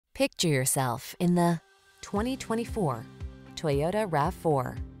Picture yourself in the 2024 Toyota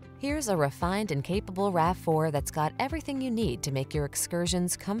RAV4. Here's a refined and capable RAV4 that's got everything you need to make your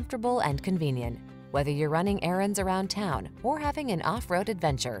excursions comfortable and convenient. Whether you're running errands around town or having an off-road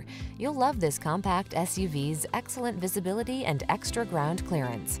adventure, you'll love this compact SUV's excellent visibility and extra ground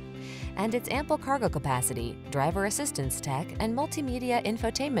clearance. And its ample cargo capacity, driver assistance tech, and multimedia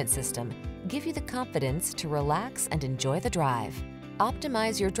infotainment system give you the confidence to relax and enjoy the drive.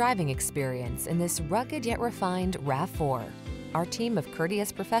 Optimize your driving experience in this rugged yet refined RAV4. Our team of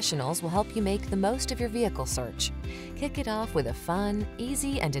courteous professionals will help you make the most of your vehicle search. Kick it off with a fun,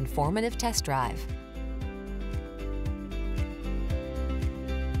 easy, and informative test drive.